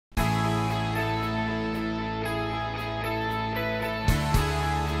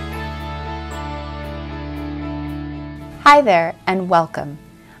Hi there and welcome.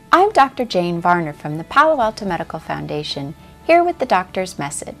 I'm Dr. Jane Varner from the Palo Alto Medical Foundation, here with the doctor's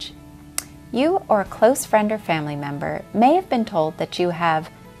message. You or a close friend or family member may have been told that you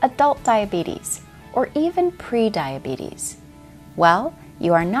have adult diabetes or even pre-diabetes. Well,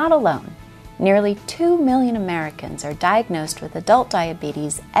 you are not alone. Nearly 2 million Americans are diagnosed with adult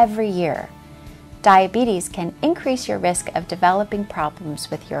diabetes every year. Diabetes can increase your risk of developing problems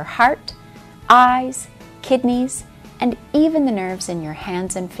with your heart, eyes, kidneys, and even the nerves in your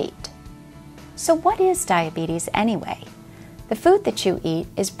hands and feet. So what is diabetes anyway? The food that you eat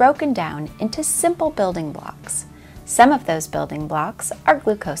is broken down into simple building blocks. Some of those building blocks are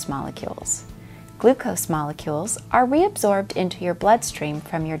glucose molecules. Glucose molecules are reabsorbed into your bloodstream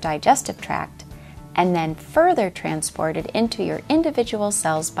from your digestive tract and then further transported into your individual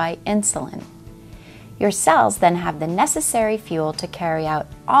cells by insulin. Your cells then have the necessary fuel to carry out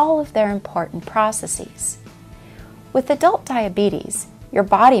all of their important processes. With adult diabetes, your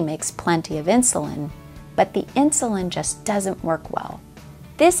body makes plenty of insulin, but the insulin just doesn't work well.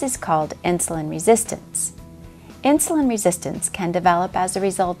 This is called insulin resistance. Insulin resistance can develop as a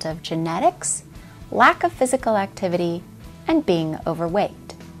result of genetics, lack of physical activity, and being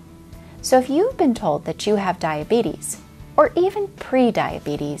overweight. So if you've been told that you have diabetes, or even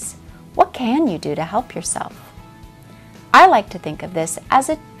pre-diabetes, what can you do to help yourself? I like to think of this as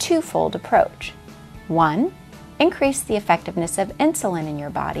a twofold approach. 1, increase the effectiveness of insulin in your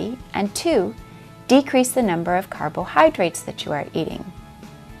body, and 2, decrease the number of carbohydrates that you are eating.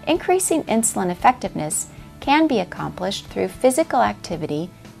 Increasing insulin effectiveness can be accomplished through physical activity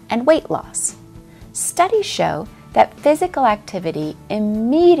and weight loss. Studies show that physical activity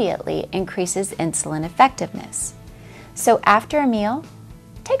immediately increases insulin effectiveness. So after a meal,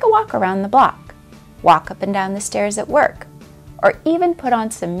 take a walk around the block, walk up and down the stairs at work, or even put on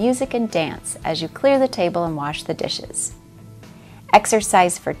some music and dance as you clear the table and wash the dishes.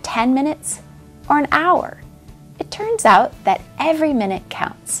 Exercise for 10 minutes or an hour. It turns out that every minute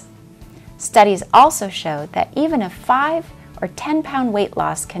counts. Studies also show that even a 5 or 10-pound weight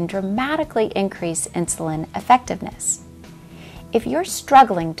loss can dramatically increase insulin effectiveness. If you're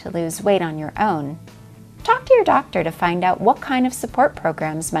struggling to lose weight on your own, talk to your doctor to find out what kind of support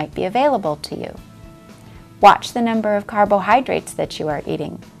programs might be available to you. Watch the number of carbohydrates that you are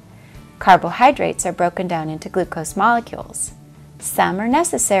eating. Carbohydrates are broken down into glucose molecules. Some are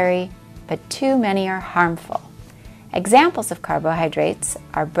necessary, but too many are harmful. Examples of carbohydrates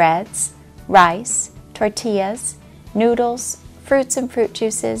are breads, rice, tortillas, noodles, fruits and fruit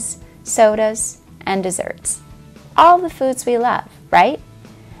juices, sodas, and desserts. All the foods we love, right?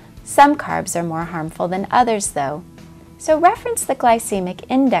 Some carbs are more harmful than others though, so reference the glycemic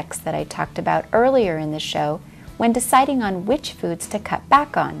index that I talked about earlier in the show when deciding on which foods to cut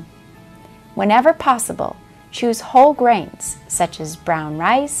back on. Whenever possible, choose whole grains such as brown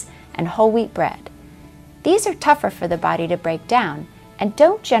rice and whole wheat bread. These are tougher for the body to break down and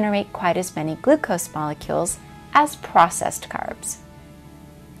don't generate quite as many glucose molecules as processed carbs.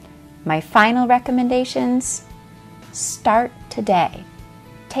 My final recommendations: start today.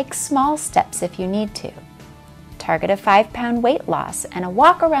 Take small steps if you need to. Target a 5-pound weight loss and a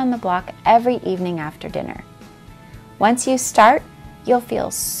walk around the block every evening after dinner. Once you start, you'll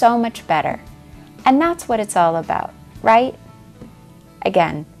feel so much better. And that's what it's all about, right?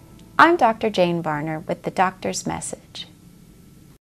 Again, I'm Dr. Jane Varner with the doctor's message.